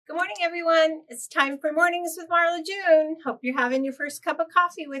Good morning, everyone. It's time for Mornings with Marla June. Hope you're having your first cup of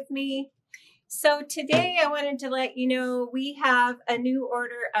coffee with me. So today I wanted to let you know we have a new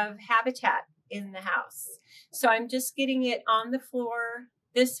order of habitat in the house. So I'm just getting it on the floor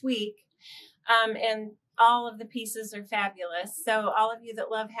this week, and all of the pieces are fabulous. So all of you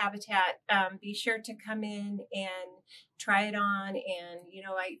that love habitat, be sure to come in and try it on. And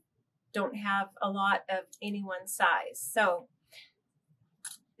I don't have a lot of any one size. So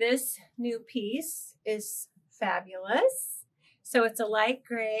this new piece is fabulous. So it's a light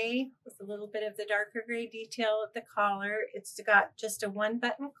gray with a little bit of the darker gray detail at the collar. It's got just a one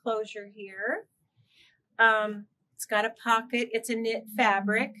button closure here. It's got a pocket. It's a knit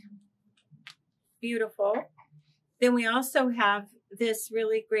fabric. Beautiful. Then we also have this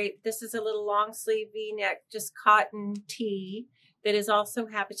really great, this is a little long sleeve V-neck, just cotton tee that is also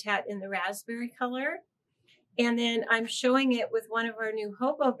habitat in the raspberry color. And then I'm showing it with one of our new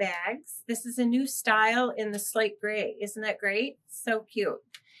hobo bags. This is a new style in the slate gray. Isn't that great? So cute.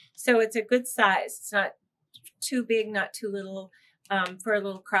 So it's a good size. It's not too big, not too little, for a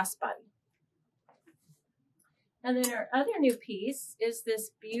little crossbody. And then our other new piece is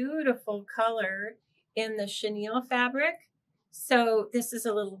this beautiful color in the chenille fabric. So this is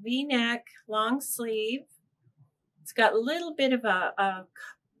a little V-neck, long sleeve. It's got a little bit of a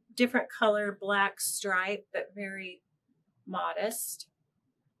different color black stripe, but very modest.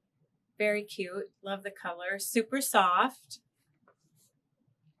 Very cute. Love the color. Super soft.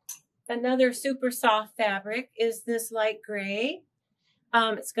 Another super soft fabric is this light gray.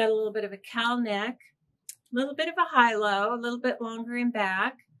 It's got a little bit of a cowl neck, a little bit of a high-low, a little bit longer in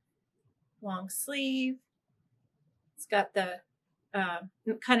back, long sleeve. It's got the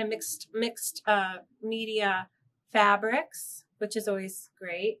kind of mixed media fabrics, which is always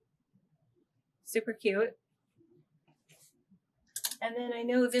great. Super cute. And then I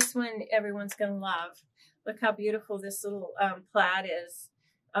know this one everyone's going to love. Look how beautiful this little plaid is.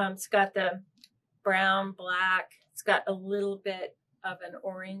 It's got the brown, black. It's got a little bit of an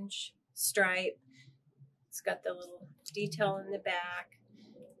orange stripe. It's got the little detail in the back.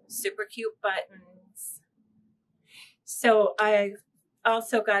 Super cute buttons. So I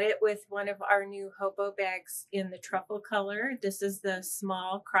also got it with one of our new hobo bags in the truffle color. This is the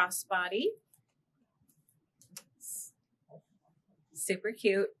small crossbody. Super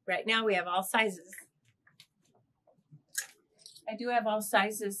cute. Right now we have all sizes. I do have all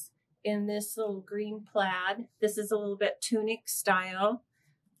sizes in this little green plaid. This is a little bit tunic style.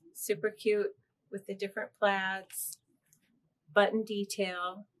 Super cute with the different plaids, button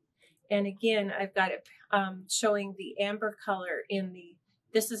detail. And again, I've got it showing the amber color in the,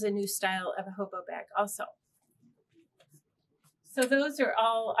 this is a new style of a hobo bag also. So those are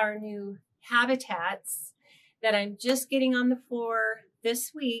all our new habitats that I'm just getting on the floor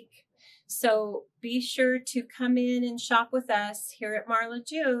this week. So be sure to come in and shop with us here at Marla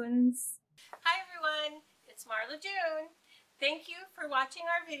June's. Hi everyone, it's Marla June. Thank you for watching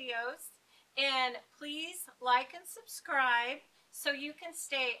our videos, and please like and subscribe so you can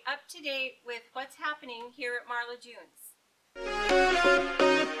stay up to date with what's happening here at Marla June's.